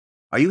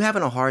Are you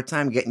having a hard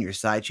time getting your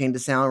sidechain to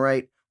sound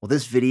right? Well,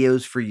 this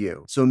video's for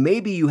you. So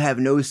maybe you have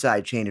no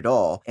sidechain at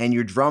all and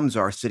your drums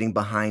are sitting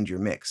behind your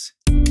mix.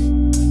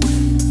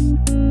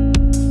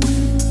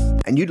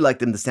 And you'd like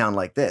them to sound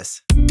like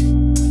this.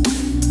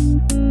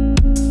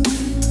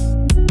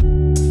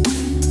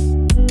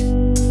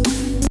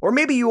 Or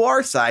maybe you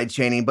are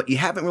sidechaining, but you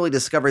haven't really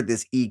discovered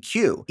this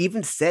EQ.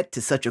 Even set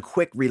to such a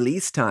quick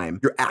release time,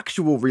 your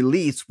actual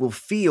release will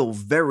feel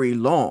very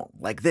long,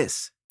 like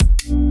this.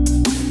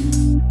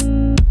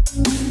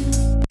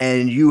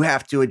 And you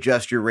have to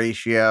adjust your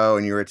ratio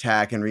and your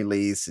attack and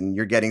release, and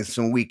you're getting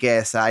some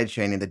weak-ass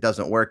sidechaining that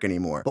doesn't work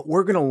anymore. But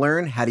we're gonna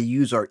learn how to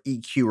use our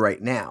EQ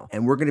right now,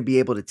 and we're gonna be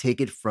able to take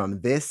it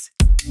from this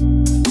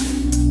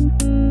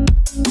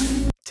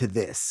to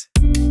this.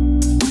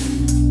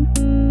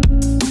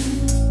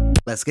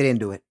 Let's get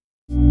into it.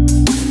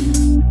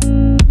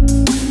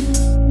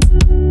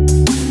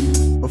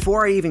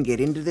 Before I even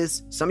get into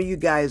this, some of you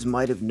guys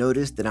might have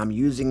noticed that I'm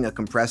using a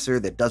compressor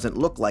that doesn't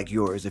look like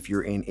yours if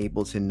you're in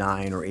Ableton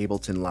 9 or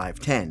Ableton Live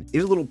 10.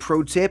 Here's a little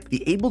pro tip.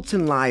 The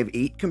Ableton Live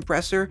 8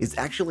 compressor is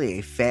actually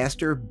a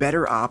faster,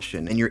 better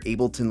option than your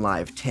Ableton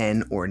Live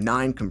 10 or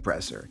 9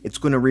 compressor. It's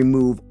going to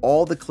remove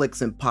all the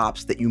clicks and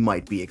pops that you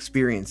might be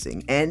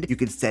experiencing, and you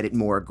can set it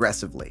more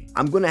aggressively.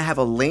 I'm going to have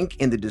a link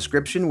in the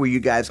description where you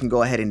guys can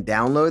go ahead and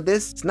download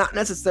this. It's not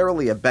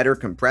necessarily a better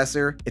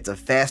compressor, it's a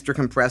faster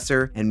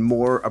compressor and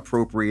more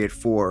appropriate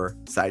for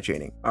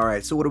sidechaining. All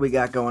right, so what do we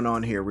got going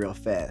on here real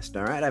fast?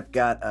 All right, I've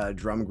got a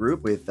drum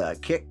group with a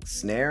kick,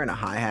 snare, and a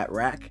hi-hat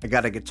rack. I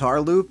got a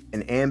guitar loop,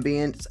 an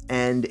ambient,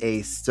 and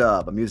a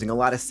sub. I'm using a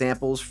lot of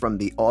samples from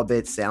the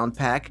Orbit sound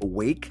pack,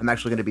 Awake. I'm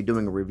actually gonna be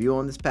doing a review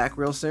on this pack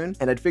real soon,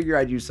 and I'd figure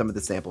I'd use some of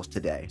the samples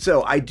today.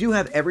 So I do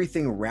have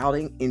everything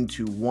routing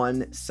into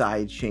one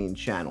sidechain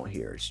channel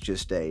here. It's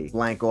just a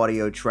blank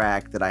audio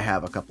track that I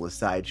have a couple of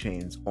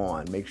sidechains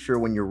on. Make sure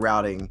when you're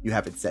routing, you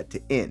have it set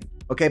to in.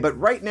 Okay, but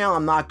right now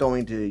I'm not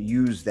going to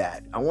use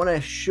that. I want to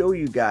show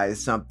you guys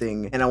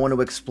something and I want to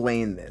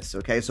explain this,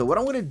 okay? So what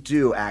I'm going to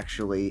do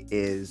actually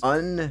is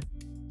unsend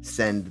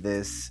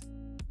this.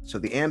 So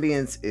the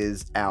ambience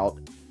is out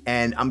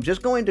and I'm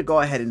just going to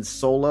go ahead and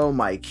solo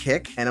my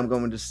kick and I'm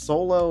going to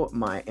solo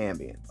my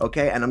ambient,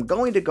 okay? And I'm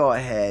going to go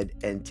ahead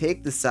and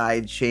take the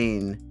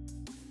sidechain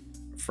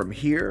from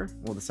here,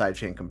 well, the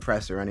sidechain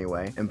compressor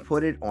anyway, and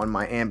put it on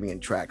my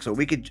ambient track. So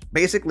we could,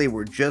 basically,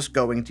 we're just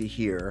going to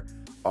hear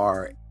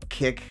our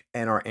kick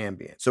and our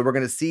ambient. So we're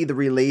going to see the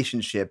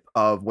relationship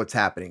of what's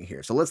happening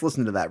here. So let's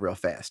listen to that real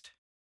fast.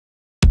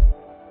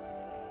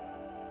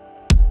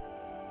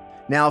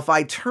 Now, if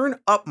I turn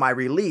up my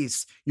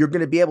release, you're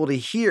going to be able to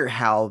hear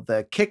how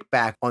the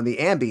kickback on the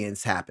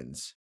ambience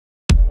happens.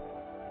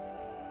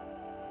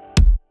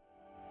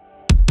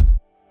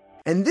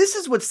 And this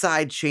is what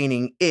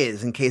sidechaining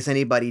is, in case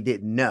anybody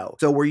didn't know.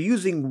 So we're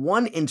using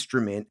one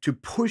instrument to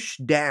push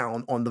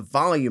down on the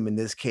volume, in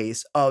this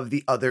case, of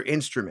the other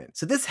instrument.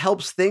 So this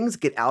helps things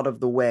get out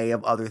of the way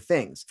of other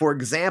things. For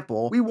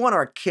example, we want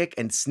our kick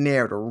and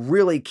snare to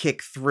really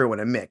kick through in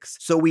a mix.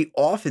 So we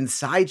often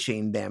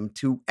sidechain them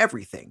to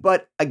everything.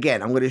 But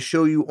again, I'm going to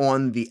show you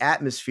on the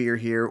atmosphere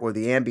here, or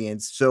the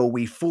ambience, so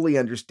we fully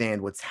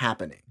understand what's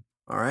happening.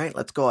 All right,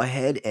 let's go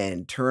ahead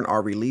and turn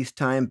our release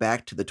time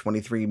back to the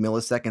 23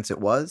 milliseconds it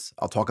was.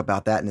 I'll talk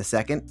about that in a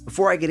second.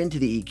 Before I get into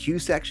the EQ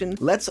section,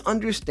 let's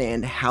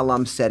understand how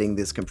I'm setting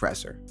this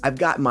compressor. I've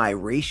got my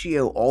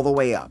ratio all the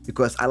way up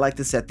because I like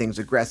to set things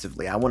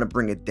aggressively. I want to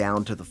bring it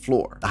down to the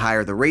floor. The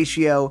higher the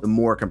ratio, the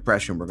more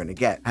compression we're going to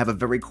get. I have a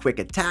very quick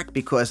attack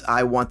because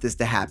I want this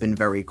to happen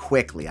very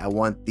quickly. I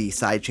want the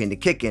sidechain to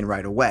kick in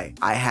right away.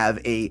 I have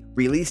a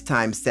release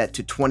time set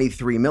to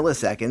 23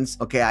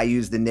 milliseconds. Okay, I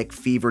use the Nick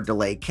Fever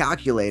delay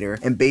calculator,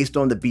 and based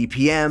on the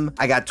BPM,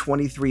 I got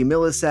 23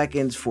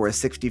 milliseconds for a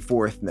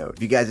 64th note.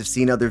 If you guys have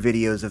seen other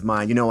videos of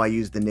mine, you know I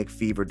use the Nick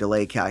Fever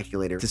delay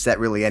calculator to set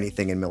really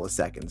anything in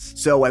milliseconds.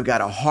 So I've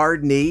got a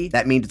hard knee,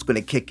 that means it's going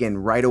to kick in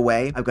right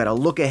away. I've got a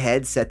look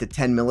ahead set to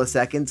 10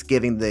 milliseconds,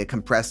 giving the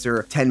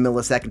compressor 10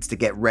 milliseconds to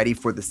get ready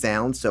for the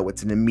sound, so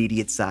it's an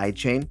immediate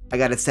sidechain. I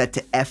got it set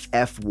to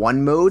FF1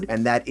 mode,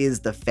 and that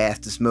is the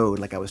fastest mode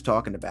like I was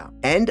talking about.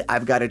 And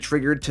I've got it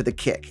triggered to the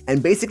kick.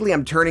 And basically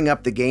I'm turning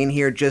up the gain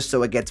here just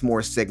so it gets more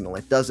signal.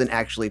 It doesn't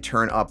actually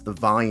turn up the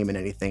volume in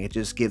anything. It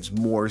just gives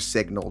more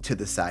signal to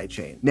the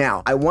sidechain.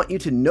 Now, I want you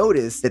to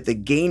notice that the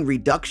gain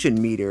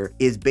reduction meter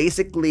is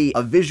basically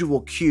a visual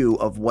cue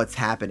of what's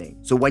happening.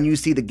 So when you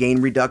see the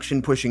gain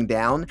reduction pushing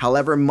down,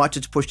 however much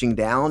it's pushing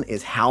down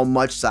is how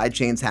much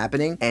sidechain's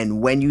happening.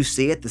 And when you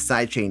see it, the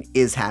sidechain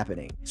is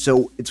happening.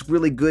 So it's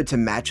really good to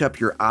match up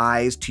your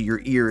eyes to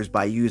your ears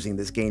by using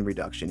this gain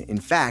reduction. In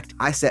fact,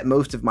 I set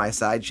most of my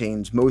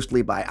sidechains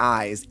mostly by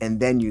eyes and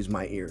then use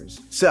my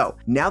ears. So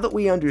now that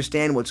we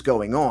understand what's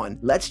going on,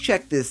 let's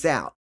check this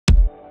out.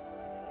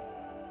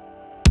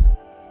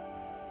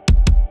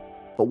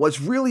 But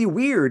what's really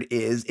weird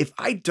is if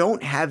I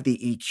don't have the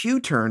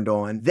EQ turned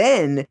on,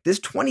 then this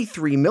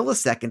 23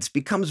 milliseconds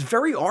becomes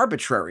very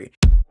arbitrary.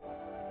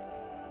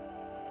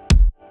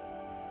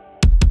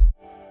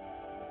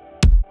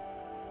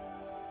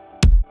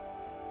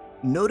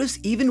 Notice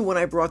even when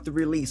I brought the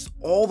release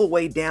all the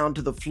way down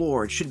to the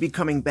floor, it should be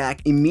coming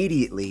back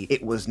immediately.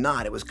 It was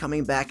not. It was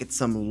coming back at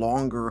some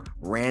longer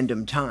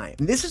random time.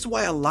 And this is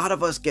why a lot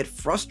of us get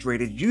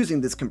frustrated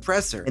using this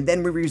compressor, and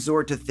then we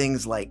resort to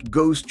things like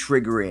ghost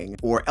triggering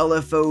or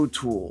LFO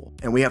tool,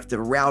 and we have to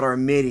route our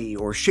MIDI,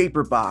 or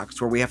shaper box,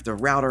 where we have to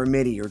route our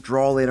MIDI or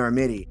draw in our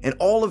MIDI. And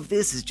all of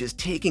this is just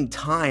taking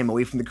time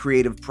away from the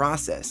creative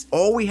process.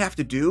 All we have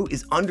to do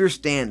is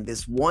understand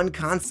this one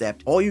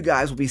concept. All you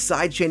guys will be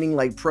sidechaining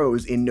like pros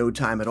in no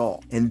time at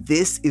all. And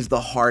this is the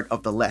heart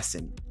of the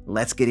lesson.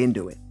 Let's get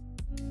into it.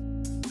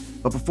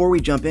 But before we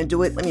jump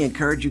into it, let me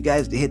encourage you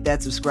guys to hit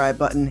that subscribe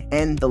button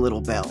and the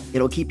little bell.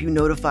 It'll keep you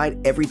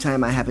notified every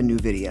time I have a new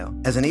video.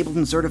 As an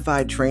Ableton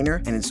certified trainer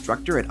and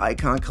instructor at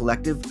Icon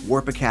Collective,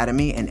 Warp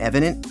Academy, and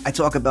Evident, I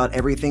talk about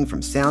everything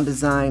from sound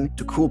design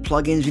to cool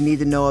plugins you need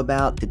to know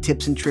about to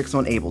tips and tricks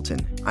on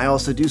Ableton. I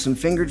also do some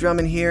finger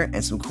drumming here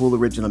and some cool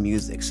original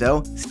music,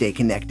 so stay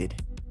connected.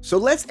 So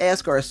let's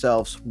ask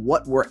ourselves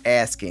what we're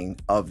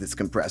asking of this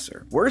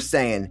compressor. We're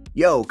saying,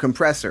 yo,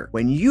 compressor,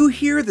 when you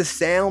hear the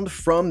sound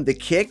from the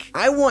kick,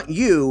 I want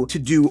you to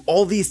do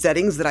all these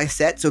settings that I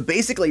set. So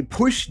basically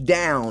push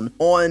down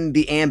on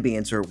the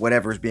ambience or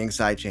whatever is being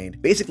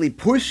sidechained. Basically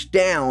push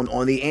down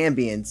on the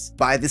ambience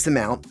by this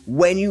amount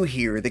when you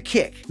hear the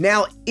kick.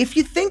 Now, if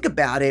you think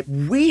about it,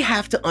 we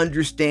have to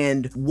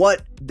understand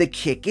what the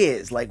kick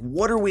is. Like,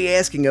 what are we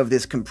asking of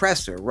this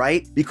compressor,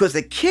 right? Because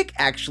the kick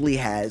actually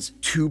has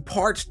two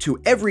parts to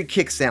it. Every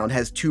kick sound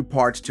has two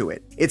parts to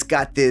it. It's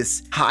got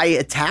this high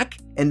attack,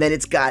 and then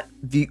it's got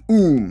the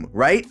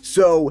right?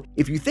 So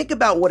if you think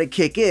about what a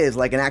kick is,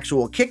 like an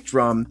actual kick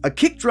drum, a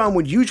kick drum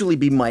would usually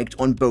be mic'd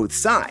on both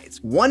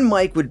sides. One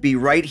mic would be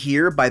right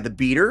here by the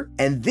beater,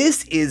 and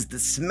this is the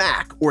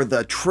smack or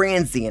the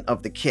transient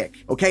of the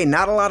kick. Okay,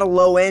 not a lot of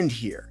low end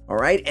here, all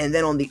right? And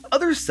then on the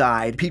other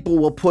side, people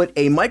will put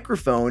a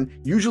microphone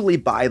usually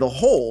by the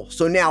hole.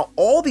 So now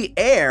all the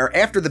air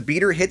after the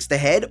beater hits the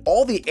head,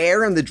 all the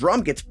air in the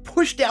drum gets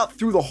pushed out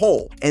through the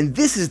hole. And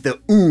this is the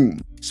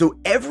So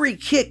every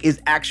kick is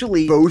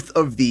actually both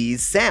of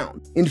these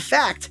sounds. In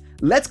fact,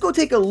 let's go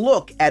take a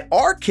look at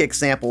our kick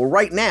sample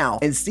right now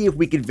and see if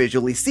we can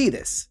visually see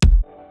this.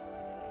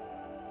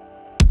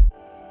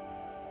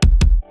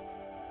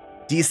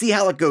 Do you see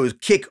how it goes?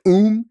 Kick,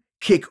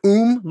 kick,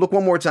 Look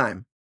one more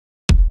time.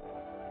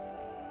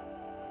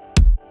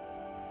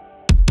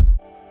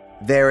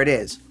 There it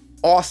is.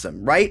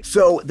 Awesome, right?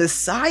 So the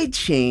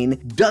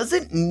sidechain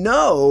doesn't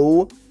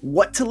know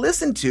what to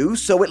listen to,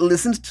 so it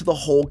listens to the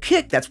whole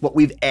kick. That's what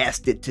we've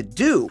asked it to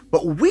do.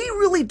 But we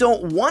really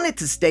don't want it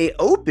to stay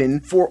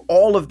open for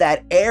all of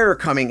that air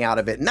coming out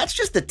of it. And that's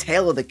just the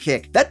tail of the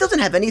kick. That doesn't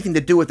have anything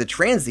to do with the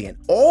transient.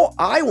 All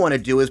I want to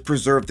do is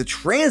preserve the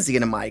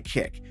transient of my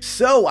kick.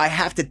 So I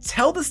have to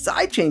tell the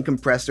sidechain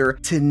compressor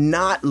to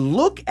not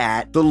look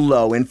at the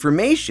low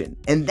information.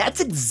 And that's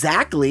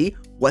exactly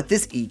what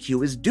this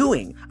EQ is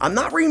doing. I'm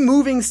not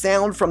removing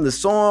sound from the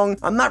song.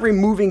 I'm not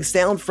removing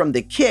sound from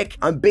the kick.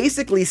 I'm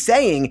basically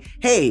saying,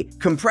 hey,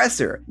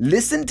 compressor,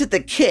 listen to the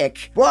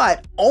kick,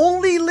 but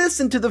only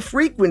listen to the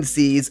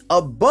frequencies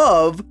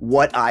above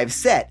what I've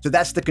set. So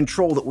that's the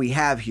control that we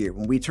have here.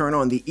 When we turn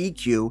on the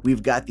EQ,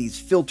 we've got these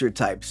filter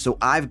types. So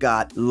I've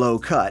got low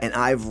cut, and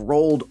I've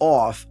rolled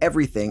off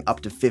everything up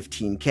to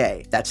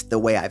 15K. That's the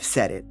way I've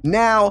set it.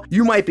 Now,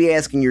 you might be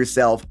asking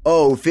yourself,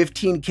 oh,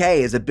 15K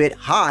is a bit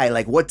high,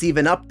 like what's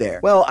even up there?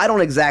 Well, I don't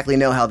exactly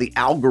know how the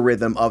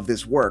algorithm of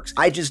this works.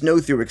 I just know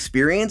through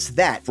experience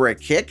that for a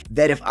kick,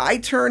 that if I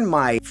turn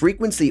my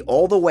frequency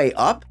all the way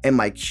up and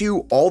my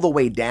Q all the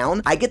way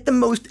down, I get the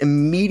most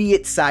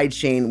immediate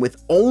sidechain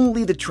with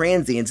only the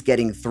transients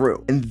getting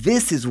through. And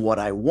this is what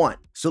I want.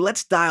 So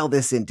let's dial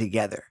this in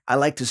together. I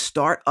like to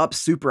start up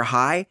super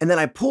high, and then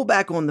I pull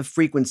back on the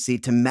frequency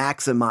to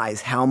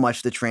maximize how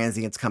much the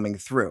transient's coming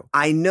through.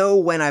 I know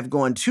when I've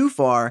gone too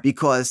far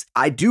because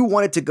I do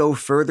want it to go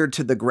further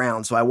to the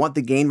ground, so I want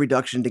the gain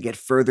reduction to get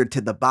further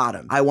to the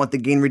bottom. I want the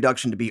gain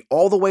reduction to be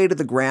all the way to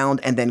the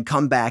ground and then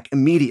come back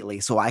immediately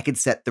so I can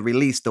set the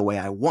release the way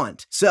I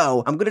want.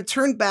 So I'm gonna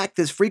turn back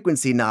this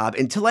frequency knob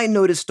until I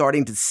notice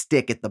starting to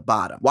stick at the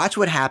bottom. Watch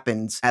what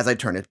happens as I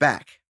turn it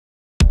back.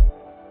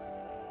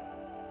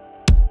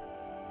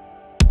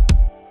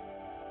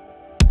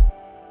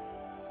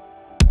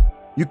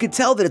 You could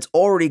tell that it's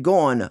already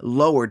gone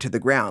lower to the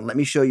ground. Let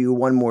me show you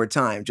one more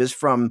time. Just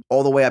from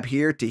all the way up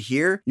here to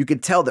here, you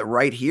could tell that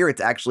right here, it's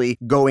actually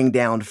going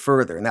down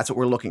further, and that's what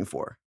we're looking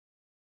for.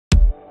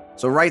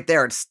 So right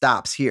there, it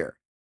stops here.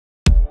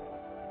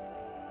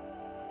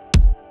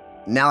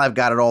 Now I've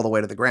got it all the way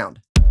to the ground.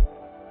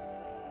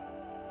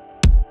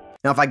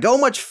 Now, if I go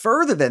much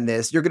further than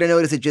this, you're gonna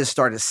notice it just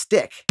started to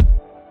stick.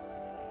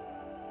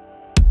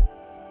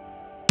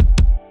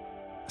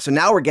 So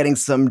now we're getting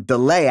some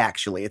delay,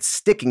 actually. It's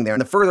sticking there.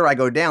 And the further I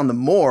go down, the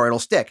more it'll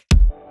stick.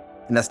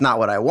 And that's not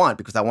what I want,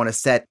 because I want to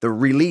set the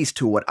release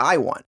to what I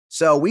want.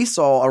 So we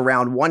saw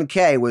around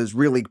 1K was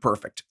really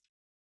perfect.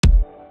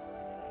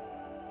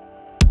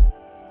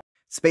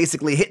 It's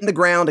basically hitting the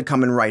ground and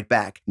coming right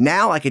back.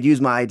 Now I could use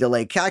my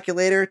delay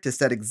calculator to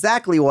set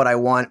exactly what I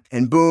want,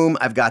 and boom,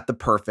 I've got the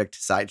perfect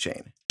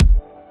sidechain.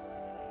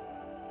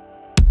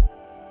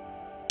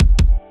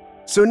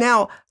 So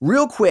now,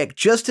 real quick,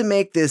 just to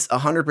make this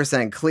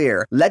 100%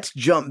 clear, let's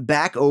jump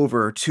back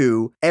over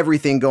to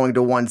everything going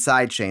to one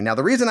sidechain. Now,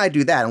 the reason I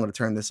do that, I'm going to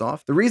turn this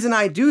off. The reason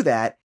I do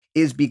that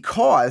is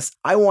because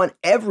I want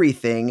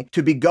everything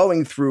to be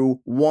going through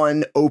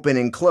one open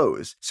and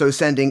close. So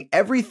sending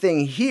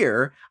everything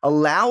here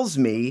allows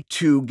me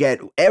to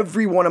get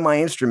every one of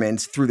my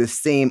instruments through the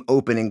same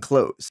open and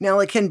close. Now,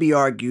 it can be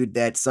argued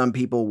that some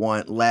people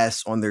want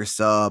less on their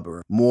sub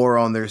or more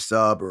on their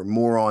sub or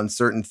more on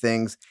certain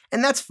things,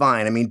 and that's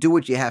fine. I mean, do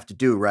what you have to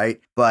do,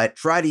 right? But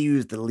try to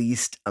use the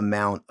least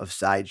amount of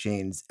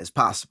sidechains as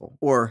possible,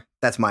 or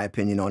that's my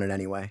opinion on it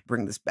anyway.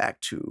 Bring this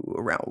back to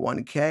around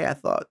 1K. I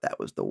thought that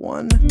was the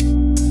one.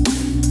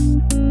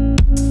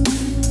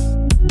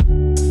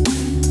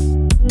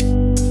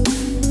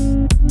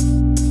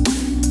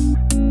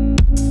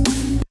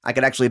 I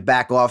could actually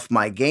back off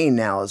my gain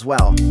now as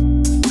well.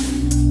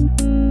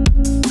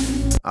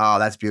 Oh,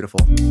 that's beautiful.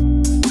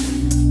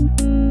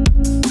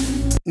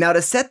 Now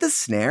to set the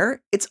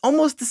snare, it's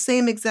almost the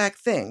same exact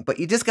thing, but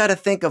you just got to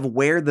think of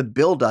where the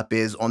buildup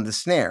is on the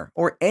snare,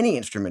 or any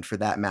instrument for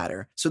that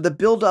matter. So the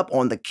buildup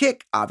on the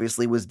kick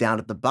obviously was down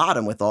at the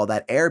bottom with all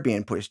that air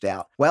being pushed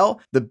out.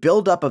 Well, the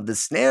buildup of the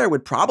snare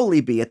would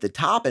probably be at the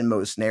top in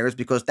most snares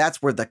because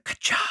that's where the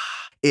ka-cha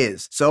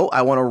is. So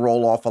I want to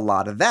roll off a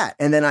lot of that.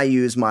 And then I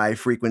use my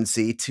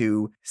frequency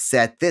to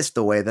set this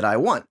the way that I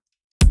want.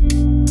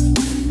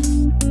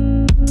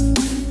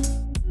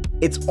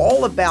 It's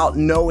all about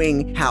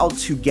knowing how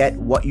to get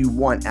what you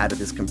want out of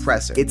this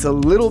compressor. It's a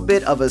little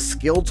bit of a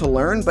skill to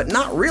learn, but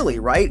not really,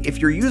 right? If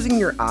you're using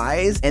your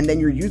eyes and then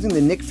you're using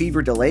the Nick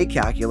Fever delay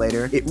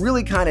calculator, it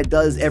really kind of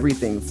does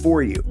everything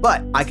for you.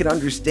 But I could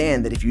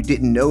understand that if you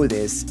didn't know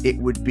this, it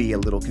would be a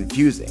little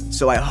confusing.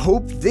 So I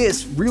hope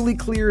this really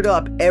cleared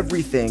up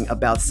everything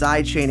about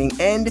sidechaining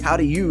and how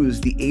to use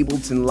the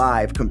Ableton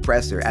Live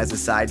compressor as a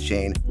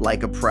sidechain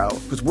like a pro.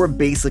 Because we're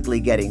basically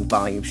getting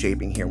volume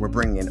shaping here. We're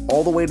bringing it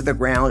all the way to the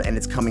ground and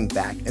it's coming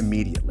back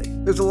immediately.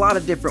 There's a lot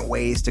of different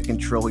ways to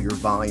control your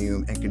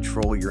volume and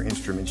control your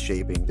instrument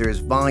shaping. There's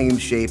volume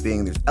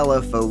shaping, there's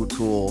LFO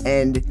tool,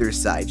 and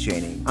there's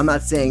sidechaining. I'm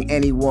not saying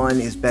any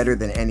one is better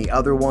than any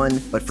other one,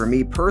 but for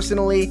me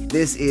personally,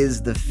 this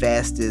is the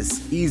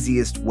fastest,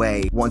 easiest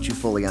way once you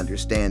fully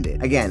understand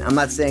it. Again, I'm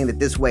not saying that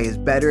this way is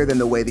better than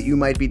the way that you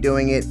might be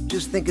doing it.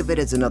 Just think of it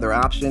as another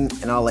option,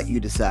 and I'll let you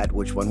decide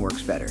which one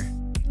works better.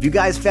 If you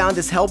guys found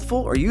this helpful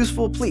or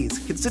useful, please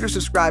consider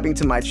subscribing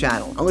to my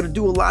channel. I'm going to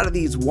do a lot of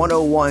these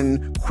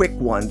 101 quick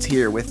ones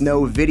here with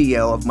no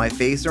video of my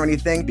face or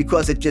anything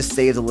because it just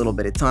saves a little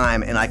bit of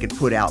time and I could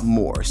put out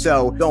more.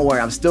 So don't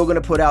worry, I'm still going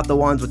to put out the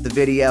ones with the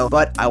video,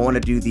 but I want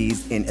to do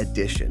these in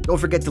addition. Don't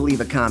forget to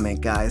leave a comment,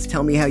 guys.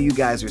 Tell me how you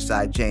guys are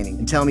sidechaining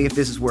and tell me if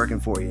this is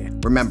working for you.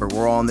 Remember,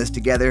 we're all in this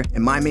together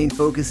and my main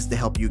focus is to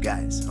help you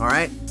guys. All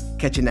right?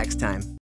 Catch you next time.